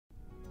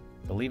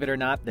Believe it or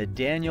not, the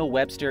Daniel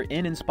Webster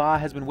Inn and Spa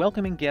has been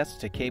welcoming guests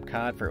to Cape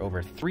Cod for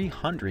over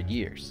 300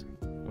 years.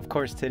 Of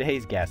course,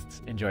 today's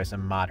guests enjoy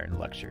some modern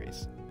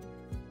luxuries.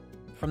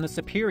 From the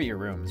superior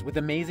rooms with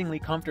amazingly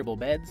comfortable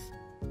beds,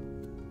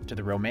 to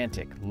the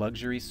romantic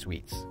luxury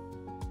suites,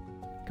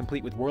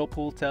 complete with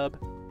whirlpool tub,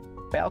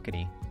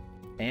 balcony,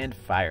 and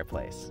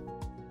fireplace.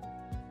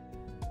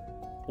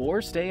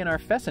 Or stay in our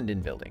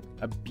Fessenden building,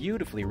 a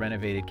beautifully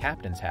renovated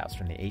captain's house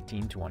from the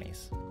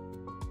 1820s.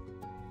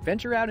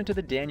 Venture out into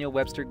the Daniel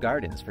Webster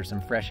Gardens for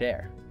some fresh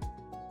air.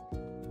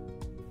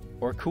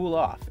 Or cool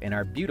off in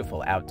our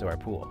beautiful outdoor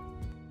pool.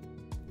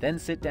 Then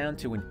sit down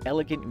to an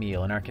elegant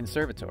meal in our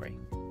conservatory,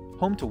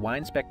 home to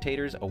Wine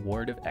Spectator's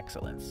Award of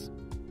Excellence.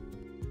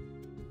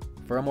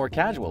 For a more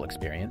casual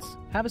experience,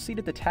 have a seat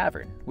at the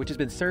tavern, which has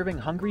been serving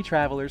hungry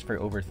travelers for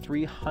over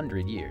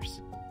 300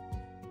 years.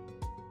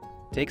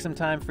 Take some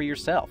time for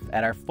yourself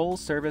at our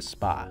full-service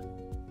spa.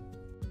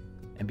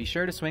 And be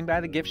sure to swing by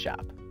the gift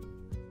shop.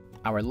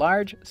 Our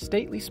large,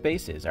 stately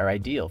spaces are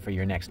ideal for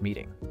your next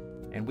meeting,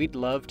 and we'd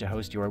love to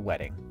host your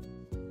wedding.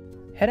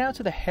 Head out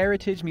to the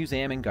Heritage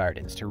Museum and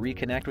Gardens to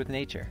reconnect with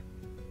nature,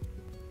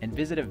 and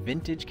visit a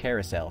vintage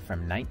carousel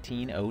from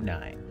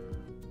 1909.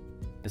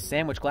 The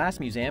Sandwich Glass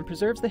Museum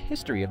preserves the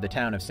history of the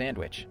town of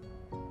Sandwich,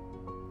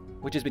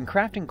 which has been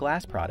crafting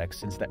glass products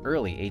since the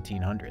early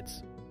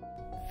 1800s.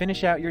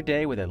 Finish out your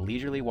day with a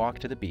leisurely walk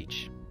to the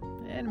beach,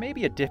 and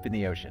maybe a dip in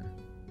the ocean.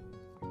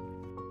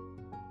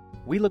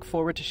 We look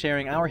forward to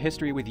sharing our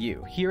history with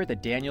you here at the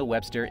Daniel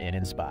Webster Inn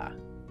and Spa.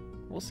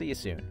 We'll see you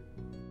soon.